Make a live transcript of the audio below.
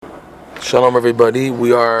Shalom everybody,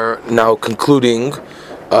 we are now concluding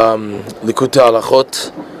Likutey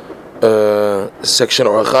Halakhot, section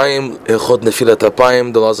Orach Chaim, Halakhot Nefilat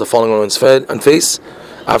Apayim, the laws of falling on one's face,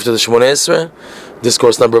 after the Shmoneh Esrei,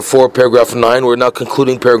 discourse number 4, paragraph 9. We're now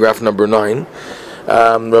concluding paragraph number 9.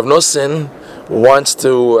 Rav Nosson wants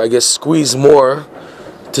to, squeeze more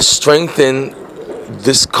to strengthen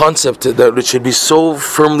this concept that it should be so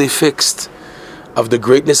firmly fixed of the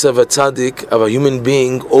greatness of a tzaddik, of a human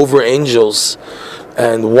being, over angels.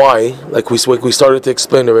 And why? Like we started to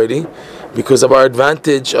explain already, because of our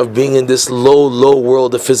advantage of being in this low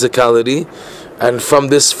world of physicality, and from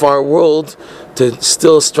this far world to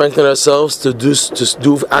still strengthen ourselves to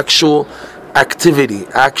do actual activity,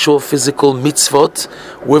 actual physical mitzvot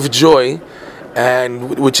with joy,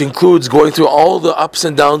 and which includes going through all the ups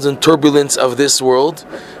and downs and turbulence of this world,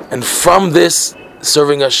 and from this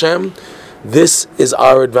serving Hashem. This is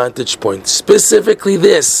our advantage point. Specifically,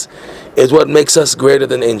 this is what makes us greater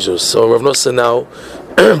than angels. So Rav Nosson now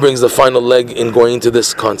brings the final leg in going into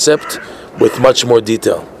this concept with much more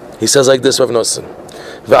detail. He says like this, Rav Nosson,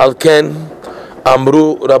 V'al ken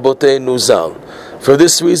amru rabotei nuzal. For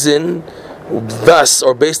this reason, thus,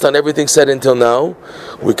 or based on everything said until now,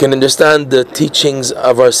 we can understand the teachings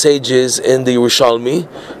of our sages in the Yerushalmi,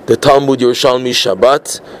 the Talmud Yerushalmi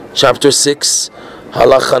Shabbat, chapter 6,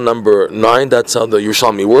 Halakha number 9, that's how the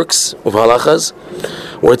Yerushalmi works, of halachas,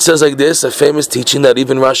 where it says like this, a famous teaching that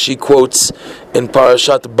even Rashi quotes in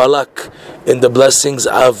Parashat Balak, in the blessings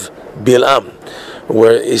of Bilam,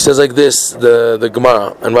 where he says like this, the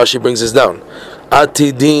Gemara, and Rashi brings this down,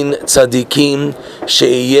 Atidin tzadikim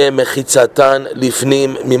she'iyeh mechitzatan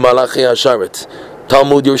lifnim mimalachi hasharet.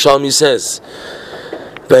 Talmud Yerushalmi says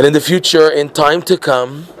that in the future, in time to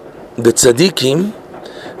come, the tzadikim,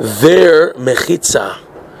 their mechitza,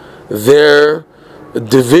 their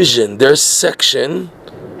division, their section,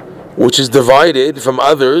 which is divided from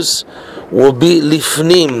others, will be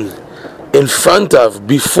lifnim, in front of,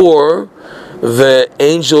 before the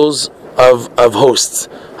angels of hosts,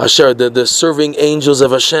 Asher, the serving angels of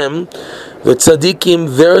Hashem, the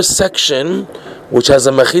tzaddikim, their section, which has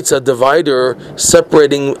a mechitza divider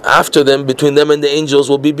separating after them, between them and the angels,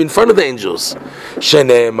 will be in front of the angels.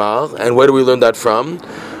 Shene'emar, and where do we learn that from?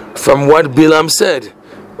 From what Bilam said.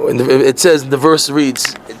 It says, the verse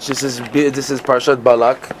reads, it just says, this is Parashat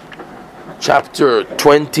Balak, chapter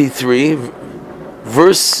 23,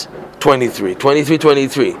 verse 23.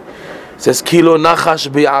 It says, Kilo nachash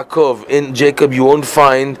bi'akov. In Jacob you won't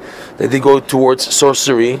find that they go towards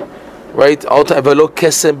sorcery, right? Alta velo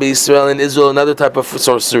kesem be'Israel, in Israel another type of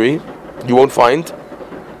sorcery you won't find.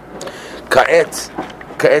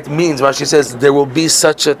 Ka'et means, Rashi says, there will be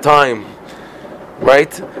such a time,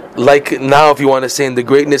 right? Like now, if you want to say in the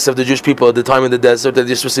greatness of the Jewish people at the time in the desert that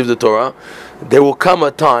just received the Torah, there will come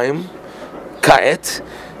a time, Ka'et,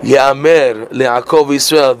 Ya'amer le'akov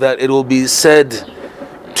Israel, that it will be said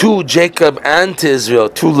to Jacob and to Israel,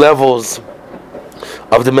 two levels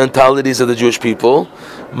of the mentalities of the Jewish people.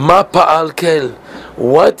 Ma pa'al kel,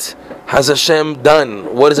 what has Hashem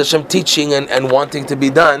done? What is Hashem teaching and wanting to be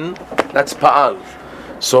done? That's pa'al.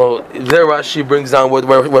 So there Rashi brings down what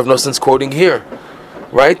Rav Nosson's quoting here,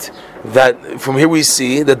 right? That from here we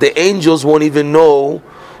see that the angels won't even know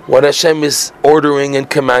what Hashem is ordering and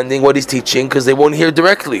commanding, what He's teaching, because they won't hear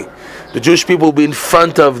directly. The Jewish people will be in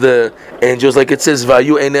front of the angels, like it says,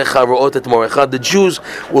 Vayu einecha ro'ot et morecha. The Jews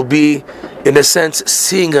will be, in a sense,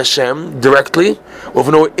 seeing Hashem directly, with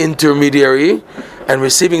no intermediary, and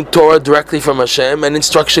receiving Torah directly from Hashem and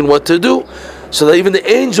instruction what to do. So that even the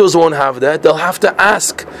angels won't have that. They'll have to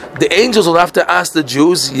ask. The angels will have to ask the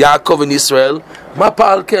Jews, Yaakov and Israel, Ma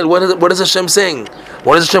pa'al kel, what is Hashem saying?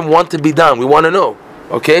 What does Hashem want to be done? We want to know.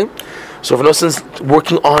 Okay? So Rav Nosson's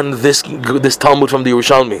working on this Talmud from the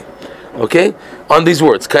Yerushalmi. Okay? On these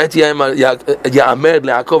words. Ka'et ya'amer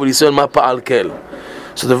le'Yaakov Yisrael ma pa'al kel.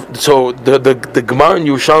 So the Gemara in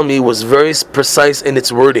Yerushalmi was very precise in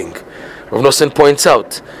its wording. Rav Nosson points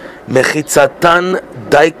out, mechitzatan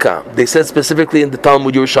daika. They said specifically in the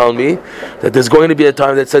Talmud Yerushalmi that there's going to be a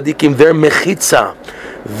time that tzaddikim, their mechitza,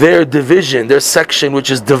 their division, their section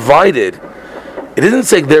which is divided. It didn't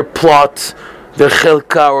say their plot, their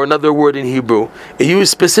chelka, or another word in Hebrew. It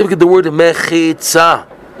used specifically the word mechitza.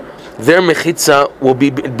 Their mechitza will be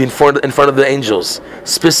in front of the angels.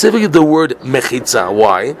 Specifically the word mechitza.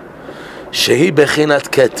 Why? Shehi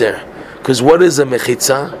bechinat keter. Because what is a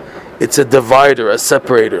mechitza? It's a divider, a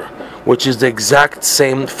separator, which is the exact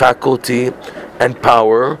same faculty and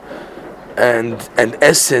power and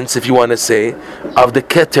essence, if you want to say, of the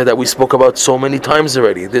keter that we spoke about so many times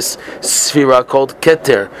already. This sphera called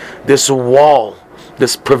keter, this wall,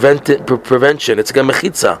 this prevention. It's like a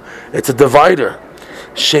mechitza. It's a divider.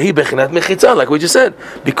 Shehi bechinat mechitza, like we just said,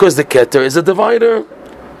 because the keter is a divider.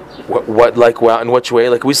 In which way?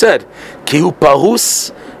 Like we said, kihu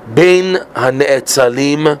parus bein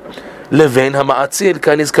haneetzalim levein hamaatzil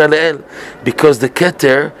kanizkar le'el, because the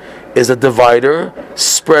keter is a divider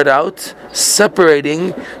spread out,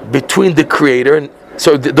 separating between the creator.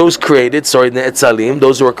 So those created, neetzalim,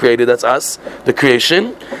 those who are created, that's us, the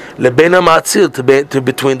creation, lebein hamaatzil, to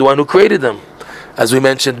between the one who created them, as we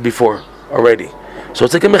mentioned before already. So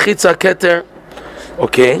it's like a mechitza keter,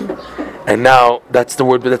 okay? And now that's the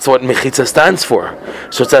word, but that's what mechitza stands for.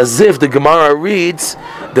 So it's as if the Gemara reads,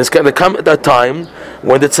 there's going to come at that time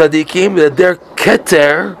when the tzaddikim, that their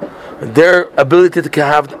keter, their ability to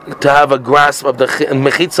have a grasp of the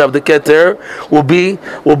mechitza of the keter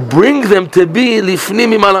will bring them to be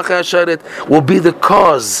lifnim malachei hasharet, will be the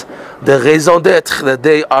cause, the raison d'être, that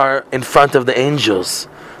they are in front of the angels.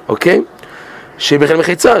 Okay? And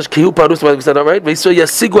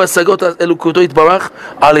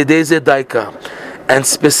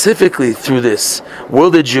specifically through this will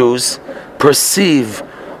the Jews perceive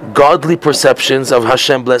godly perceptions of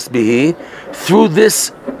Hashem, blessed be He, through this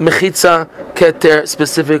mechitza keter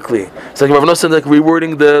specifically. It's like Rav Nosson, like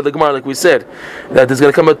rewording the Gemara, like we said, that there's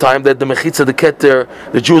going to come a time that the mechitza, the keter,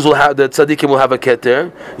 the Jews will have, the tzaddikim will have a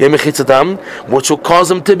keter, which will cause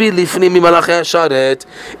them to be lifnim malachei hasharet.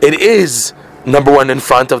 It is number one in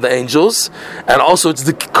front of the angels, and also it's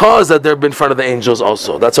the cause that they're in front of the angels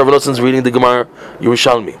also. That's how Rav Nosson's reading the Gemara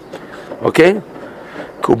Yerushalmi. Okay?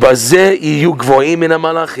 And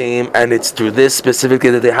it's through this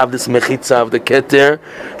specifically that they have this mechitza of the keter,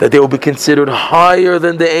 that they will be considered higher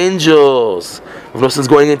than the angels. Rav Nosson's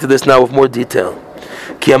going into this now with more detail.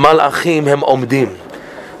 Like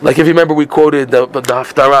if you remember, we quoted the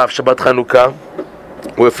Haftarah of Shabbat Chanukah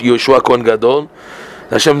with Yeshua Kohen Gadol.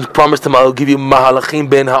 Hashem promised him, I'll give you mahalachim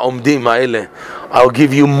ben ha'omdim ha'ele. I'll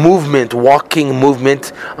give you movement, walking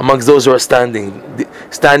movement amongst those who are standing.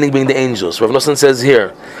 Standing being the angels. Rav Nosson says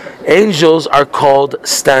here, angels are called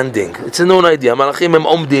standing. It's a known idea. Malachim em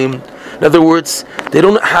omdim. In other words, they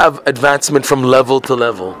don't have advancement from level to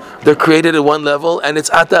level. They're created at one level, and it's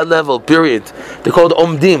at that level, period. They're called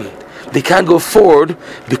omdim. They can't go forward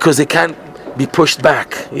because they can't be pushed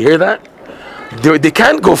back. You hear that? They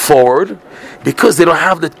can't go forward because they don't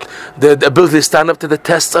have the ability to stand up to the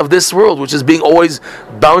tests of this world, which is being always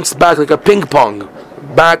bounced back like a ping pong.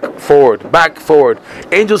 Back, forward.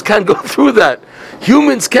 Angels can't go through that.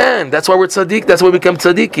 Humans can. That's why we're tzaddik. That's why we become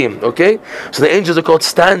tzaddikim. Okay? So the angels are called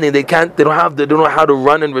standing. They don't know how to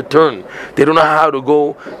run and return. They don't know how to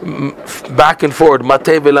go back and forward.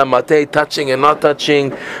 Matei vela matei, touching and not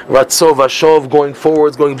touching. Ratzov vashov, going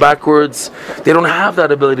forwards, going backwards. They don't have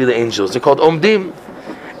that ability, the angels. They're called omdim.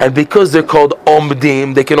 And because they're called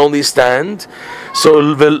omdim, they can only stand. So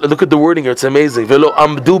look at the wording here, it's amazing. Velo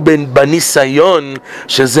amdu ben banisayon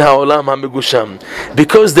shezeh haolam hamegusham.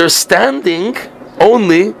 Because they're standing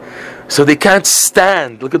only, so they can't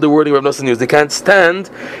stand. Look at the wording Rav Nosson used. They can't stand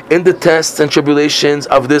in the tests and tribulations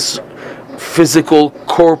of this physical,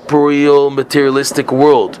 corporeal, materialistic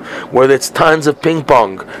world, where there's tons of ping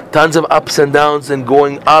pong, tons of ups and downs and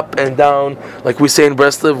going up and down. Like we say in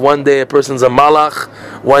Breslev, one day a person's a malach,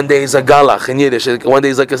 one day is a galach in Yiddish. One day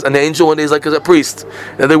is like an angel, one day is like a priest.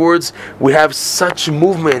 In other words, we have such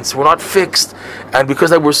movements, we're not fixed. And because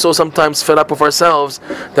that we're so sometimes fed up with ourselves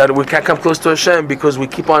that we can't come close to Hashem because we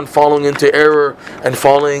keep on falling into error and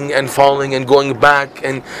falling and going back,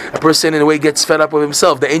 and a person in a way gets fed up with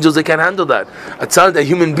himself. The angels, they can't handle that. A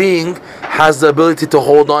human being has the ability to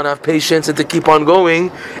hold on, have patience, and to keep on going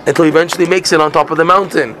until he eventually makes it on top of the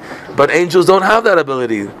mountain. But angels don't have that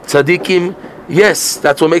ability. Tzaddikim, yes,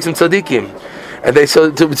 that's what makes them tzaddikim. And they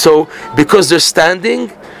so because they're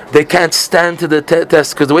standing, they can't stand to the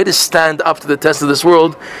test, because the way to stand up to the test of this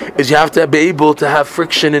world is you have to be able to have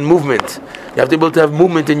friction and movement. You have to be able to have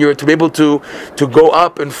movement in to be able to go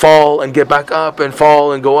up and fall and get back up and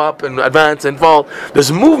fall and go up and advance and fall.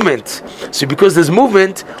 There's movement. So because there's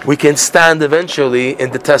movement, we can stand eventually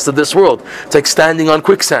in the test of this world. It's like standing on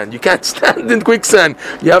quicksand. You can't stand in quicksand.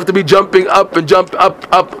 You have to be jumping up and jump up,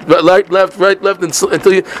 right, left,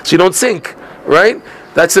 until you don't sink. Right?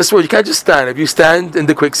 That's this world. You can't just stand. If you stand in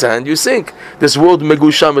the quicksand, you sink. This world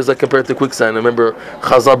megusham is like compared to quicksand. I remember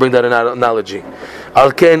Chazal bring that analogy.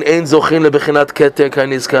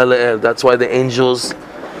 That's why the angels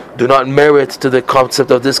do not merit to the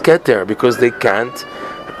concept of this keter, because they can't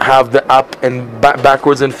have the up and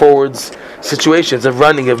backwards and forwards situations of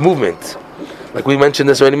running, of movement. Like we mentioned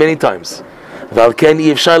this already many times. And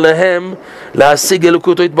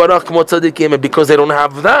because they don't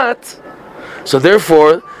have that, So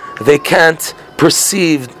therefore, they can't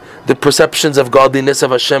perceive the perceptions of godliness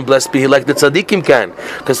of Hashem, blessed be He, like the tzaddikim can.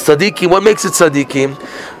 Because tzaddikim, what makes it tzaddikim?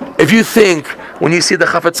 If you think, when you see the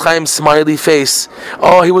Chafetz Chaim smiley face,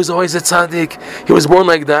 oh, he was always a tzaddik, he was born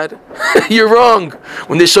like that, you're wrong.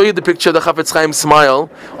 When they show you the picture of the Chafetz Chaim smile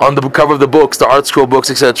on the cover of the books, the art scroll books,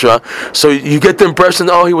 etc., so you get the impression,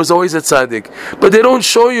 oh, he was always a tzaddik. But they don't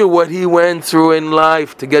show you what he went through in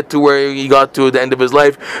life to get to where he got to at the end of his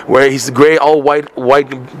life, where he's gray, all white,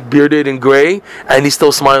 bearded and gray, and he's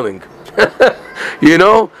still smiling. You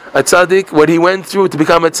know, a tzaddik, what he went through to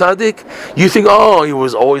become a tzaddik, you think, oh, he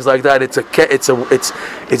was always like that. It's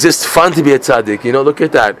just fun to be a tzaddik. You know, look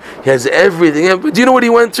at that. He has everything. But do you know what he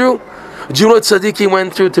went through? Do you know what tzaddikim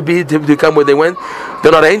went through to become where they went?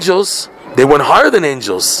 They're not angels. They went higher than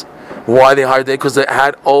angels. Why they higher? Because they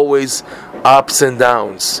had always ups and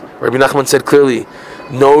downs. Rabbi Nachman said clearly,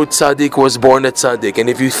 no tzaddik was born a tzaddik. And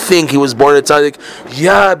if you think he was born a tzaddik,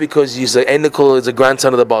 yeah, because he's a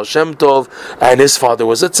grandson of the Baal Shem Tov, and his father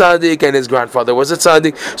was a tzaddik, and his grandfather was a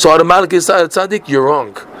tzaddik, so automatically he's a tzaddik, you're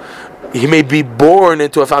wrong. He may be born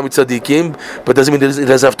into a family tzaddikim, but doesn't mean he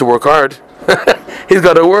doesn't have to work hard. He's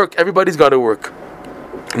got to work. Everybody's got to work.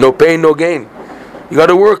 No pain, no gain. You got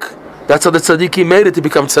to work. That's how the tzaddikim made it to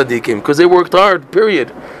become tzaddikim, because they worked hard,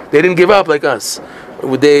 period. They didn't give up like us.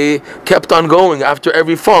 They kept on going after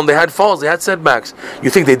every fall. They had falls, they had setbacks. You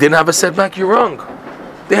think they didn't have a setback? You're wrong.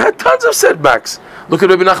 They had tons of setbacks. Look at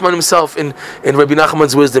Rabbi Nachman himself in Rabbi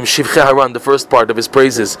Nachman's wisdom, Shivchei Haran, the first part of his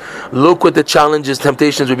praises. Look what the challenges,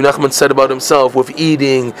 temptations Rabbi Nachman said about himself with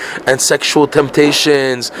eating and sexual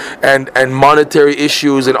temptations and monetary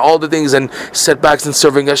issues and all the things and setbacks in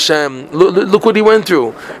serving Hashem. Look what he went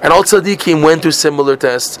through. And all tzaddikim went through similar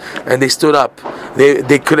tests and they stood up.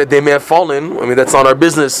 They may have fallen. I mean, that's not our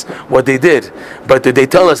business what they did. But they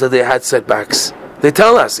tell us that they had setbacks. They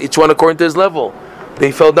tell us, each one according to his level.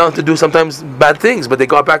 They fell down to do sometimes bad things, but they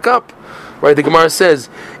got back up. Right? The Gemara says,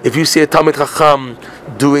 if you see a Talmid Chacham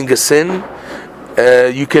doing a sin,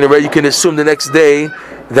 you can assume the next day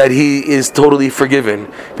that he is totally forgiven,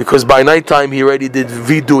 because by nighttime he already did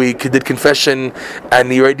vidui, he did confession, and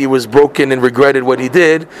he already was broken and regretted what he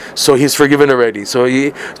did, so he's forgiven already. So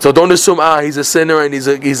don't assume he's a sinner and he's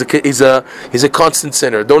a constant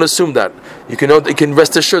sinner. Don't assume that. You can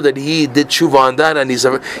rest assured that he did tshuva on that, and he's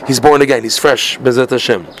born again. He's fresh. Bezat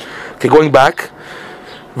Hashem. Okay, going back.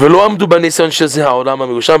 ולא עמדו בניסיון שזה העולם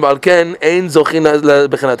המגושם, ועל כן אין זוכים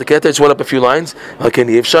לבחינת הקטע. It's went up a few lines. על כן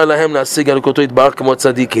אי אפשר להם להשיג אלוקותו יתברך כמו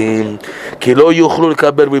צדיקים, כי לא יוכלו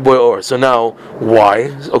לקבל ריבוי אור. So now,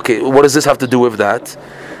 why? Okay, what does this have to do with that?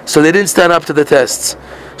 So they didn't stand up to the tests.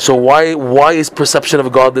 So why is perception of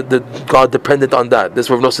God God dependent on that? This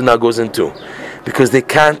Rav Nosson now goes into. Because they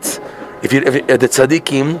can't, if the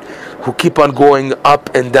tzaddikim who keep on going up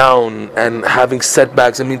and down and having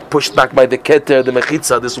setbacks and being pushed back by the keter, the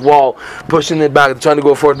mechitza, this wall, pushing it back, trying to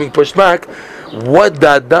go forward, being pushed back, what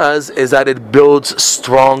that does is that it builds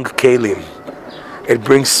strong kelim. It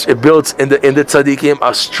builds in the tzaddikim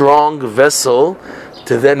a strong vessel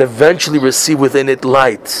to then eventually receive within it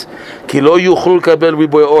light.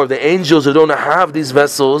 The angels who don't have these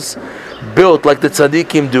vessels built like the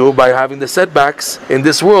tzaddikim do by having the setbacks in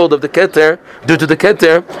this world of the keter, due to the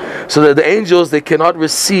keter, so that the angels, they cannot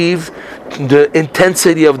receive the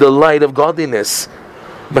intensity of the light of godliness.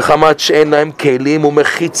 Rav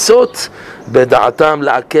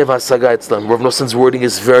Nosson's wording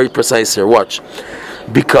is very precise here. Watch.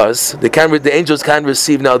 Because the angels can't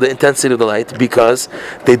receive now the intensity of the light, because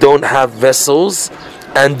they don't have vessels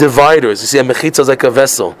and dividers. You see, a mechitza is like a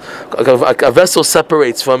vessel. A vessel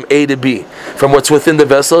separates from A to B, from what's within the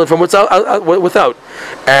vessel and from what's without.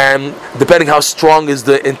 And depending how strong is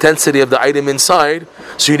the intensity of the item inside,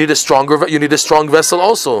 so you need a strong vessel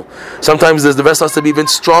also. Sometimes the vessel has to be even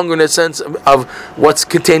stronger in a sense of what's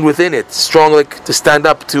contained within it. Strong, like to stand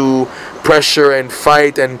up to pressure and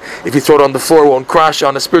fight, and if you throw it on the floor, it won't crash.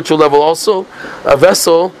 On a spiritual level also, a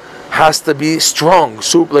vessel has to be strong,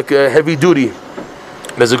 like a heavy duty.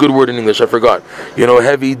 There's a good word in English, I forgot.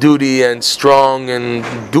 Heavy duty and strong and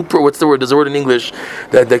duper. What's the word? There's a word in English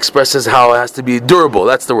that expresses how it has to be durable.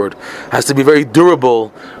 That's the word. It has to be very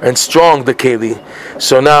durable and strong, the keli.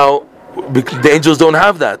 So now, the angels don't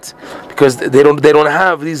have that, because they don't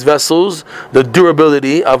have these vessels, the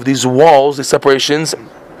durability of these walls, the separations,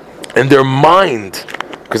 in their mind.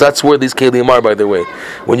 Because that's where these kelim are, by the way.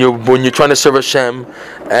 When you're trying to serve Hashem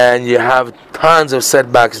and you have tons of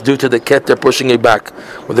setbacks due to the keter pushing you back,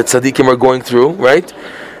 what the tzaddikim are going through, right?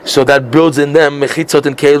 So that builds in them mechitzot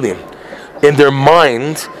and kelim in their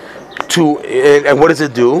mind. And what does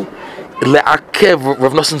it do? Le'akev,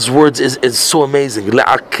 Rav Noson's words is so amazing.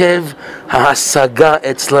 Le'akev ha'hasaga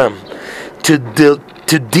etzlam.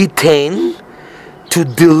 To detain, to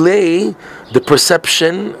delay the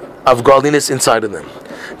perception of godliness inside of them.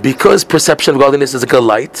 Because perception of godliness is like a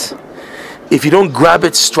light, if you don't grab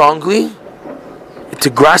it strongly, to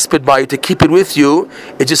grasp it by you, to keep it with you,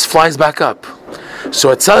 it just flies back up.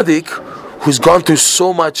 So a tzaddik who's gone through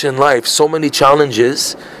so much in life, so many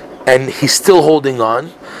challenges, and he's still holding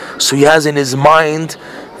on, so he has in his mind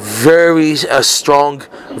very strong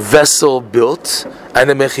vessel built and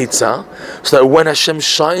a mechitza, so that when Hashem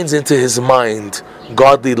shines into his mind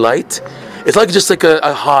godly light, it's like just like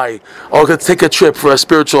a high, or could take a trip for a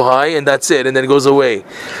spiritual high and that's it, and then it goes away.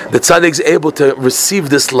 The tzaddik is able to receive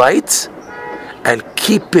this light and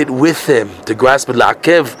keep it with him, to grasp it.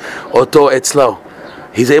 La'akev oto etzlo.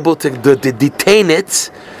 He's able to detain it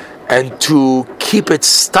and to keep it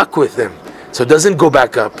stuck with him, so it doesn't go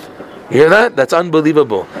back up. You hear that? That's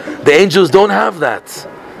unbelievable. The angels don't have that.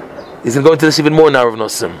 He's going to go into this even more now, Rav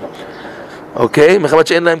Nosson. Okay? They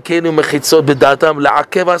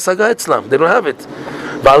don't have it.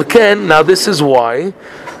 Now this is why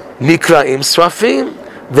Nikraim Srafim.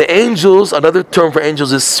 The angels, another term for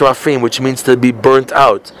angels is Srafim, which means to be burnt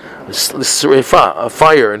out. Srifa, a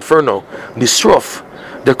fire, inferno. Nisrof.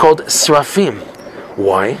 They're called Srafim.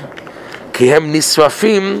 Why? Kihem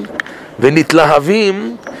Nisrafim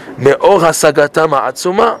Venitlahavim Me'or Hasagatam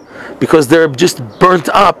Ha'atzuma, because they're just burnt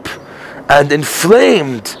up and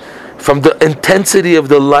inflamed from the intensity of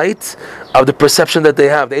the light of the perception that they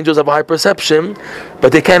have. The angels have a high perception,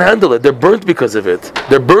 but they can't handle it. They're burnt because of it.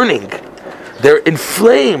 They're burning. They're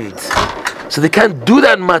inflamed. So they can't do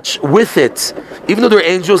that much with it. Even though they're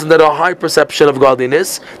angels and that have a high perception of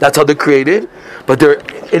godliness, that's how they're created, but they're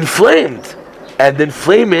inflamed. And the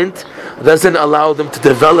inflamement doesn't allow them to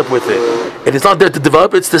develop with it. It is not there to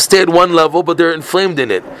develop, it's to stay at one level, but they're inflamed in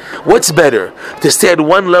it. What's better? To stay at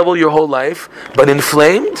one level your whole life, but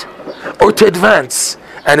inflamed? Or to advance?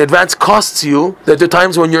 And advance costs you. There are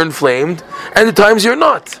times when you're inflamed, and the times you're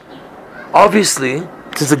not. Obviously,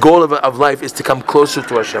 since the goal of life is to come closer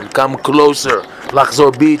to Hashem, come closer.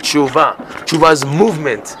 Lachzor bi tshuva. Tshuva is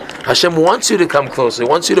movement. Hashem wants you to come closer. He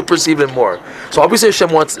wants you to perceive Him more. So obviously Hashem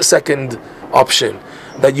wants a second option,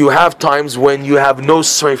 that you have times when you have no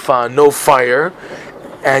sreifa, no fire,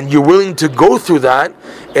 and you're willing to go through that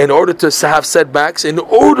in order to have setbacks, in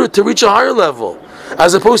order to reach a higher level.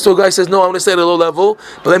 As opposed to a guy says, no, I want to stay at a low level,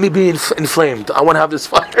 but let me be inflamed. I want to have this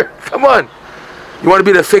fire. Come on. You want to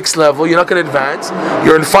be at a fixed level, you're not going to advance,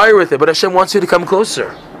 you're on fire with it, but Hashem wants you to come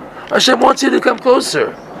closer. Hashem wants you to come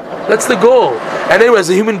closer. That's the goal. And anyway, as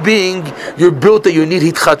a human being, you're built that you need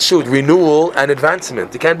hitchatshut, renewal and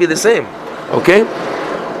advancement. It can't be the same. Okay?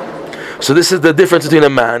 So this is the difference between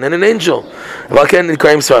a man and an angel. He says, why and Rav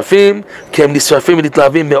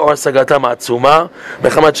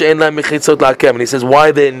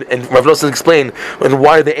Nosson explained, and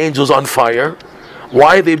why are the angels on fire?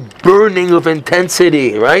 Why are they burning with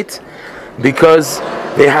intensity, right? Because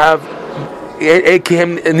they have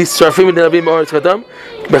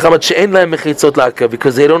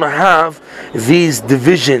because they don't have these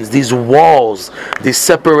divisions, these walls, these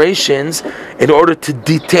separations, in order to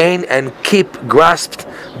detain and keep grasped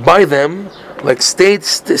by them, like stay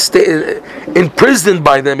imprisoned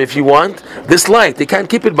by them, if you want, this light. They can't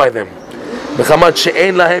keep it by them.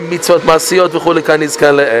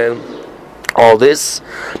 All this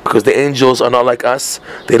because the angels are not like us.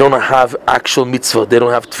 They don't have actual mitzvah. They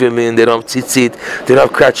don't have tefillin. They don't have tzitzit. They don't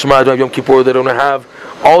have kriyat shema. They don't have Yom Kippur. They don't have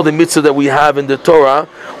all the mitzvah that we have in the Torah,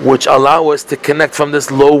 which allow us to connect from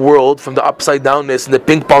this low world, from the upside downness and the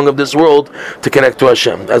ping pong of this world, to connect to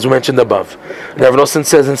Hashem, as we mentioned above. And Rav Nosson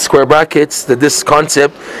says in square brackets that this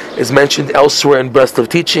concept is mentioned elsewhere in Breast of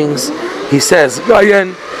Teachings. He says,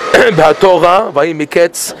 "Vayen b'haTorah vayim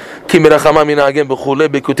miketz ki merachama minagem b'chule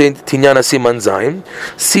b'Likutey tinyan asiman zayin."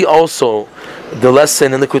 See also the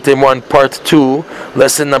lesson in Likutey Moran part 2,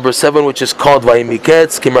 lesson number 7, which is called vayim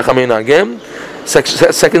miketz ki merachama minagem.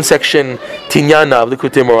 Second section, Tinyana of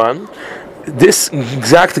Likutey Moran. This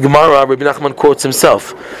exact Gemara, Rabbi Nachman quotes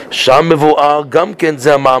himself. Sham mevu'ar gam ken ze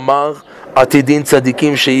ma'amar atidin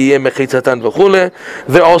tzadikim sheyeh mechitzatan v'chule.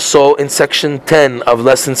 They're also in section 10 of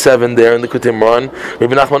lesson 7 there in Likutey Moran.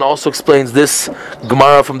 Rabbi Nachman also explains this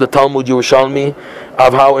Gemara from the Talmud Yerushalmi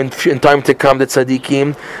of how in time to come the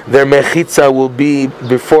tzaddikim, their mechitza will be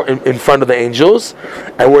before in front of the angels,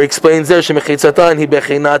 and where he explains there shemechitzatan hi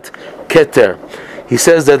bechinat keter. He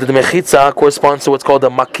says that the mechitza corresponds to what's called a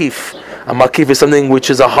makif. A makif is something which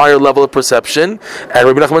is a higher level of perception, and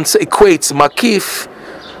Rabbi Nachman equates makif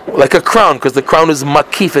like a crown, because the crown is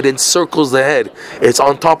makif, it encircles the head. It's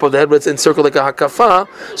on top of the head, but it's encircled like a hakafa.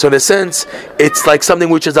 So in a sense, it's like something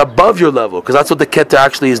which is above your level, because that's what the keter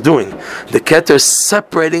actually is doing. The keter is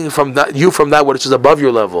separating from that which is above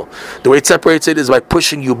your level. The way it separates it is by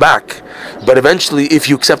pushing you back. But eventually, if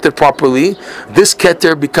you accept it properly, this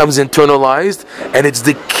keter becomes internalized, and it's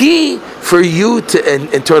the key for you to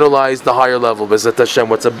internalize the higher level, B'ezrat Hashem,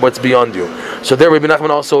 what's beyond you. So there, Rabbi Nachman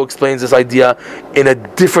also explains this idea in a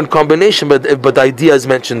different combination, but the idea is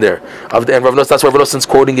mentioned there. And Rav Nosson, that's why Rav Nosson is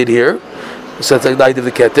quoting it here. So that's the idea of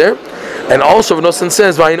the keter. And also Rav Nosson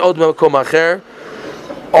says, "V'ayin od me'makom acher."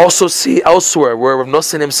 Also see elsewhere where Rav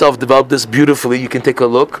Nosson himself developed this beautifully. You can take a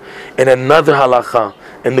look in another halacha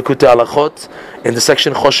in Likutey Halakhot, in the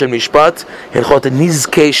section Choshen Mishpat, Hilchot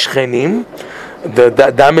Nizkei Shchenim, the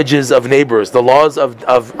damages of neighbors, the laws of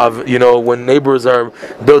when neighbors are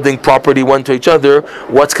building property one to each other,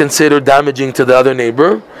 what's considered damaging to the other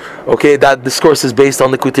neighbor. Okay, that discourse is based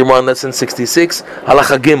on Likutey Moharan lesson 66,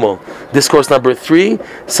 Halacha Gimel. Discourse number 3,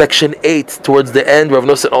 section 8, towards the end, Rav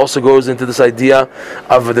Nosson also goes into this idea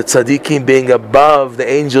of the tzaddikim being above the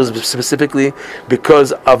angels, specifically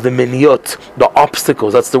because of the miniyot, the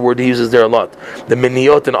obstacles. That's the word he uses there a lot. The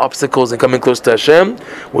miniyot and obstacles in coming close to Hashem,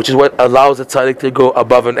 which is what allows the tzaddik to go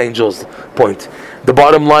above an angel's point. The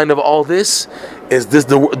bottom line of all this is this: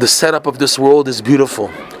 the setup of this world is beautiful.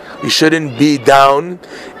 You shouldn't be down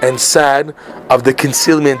and sad of the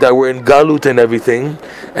concealment that we're in galut and everything,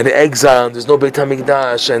 and the exile, and there's no Beit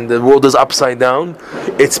HaMikdash, and the world is upside down.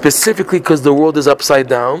 It's specifically because the world is upside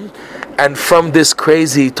down, and from this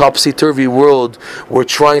crazy topsy-turvy world, we're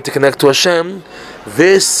trying to connect to Hashem.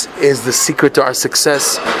 This is the secret to our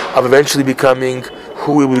success of eventually becoming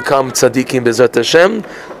who we will become, tzaddikim B'ezrat Hashem,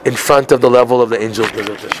 in front of the level of the angels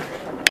B'ezrat Hashem.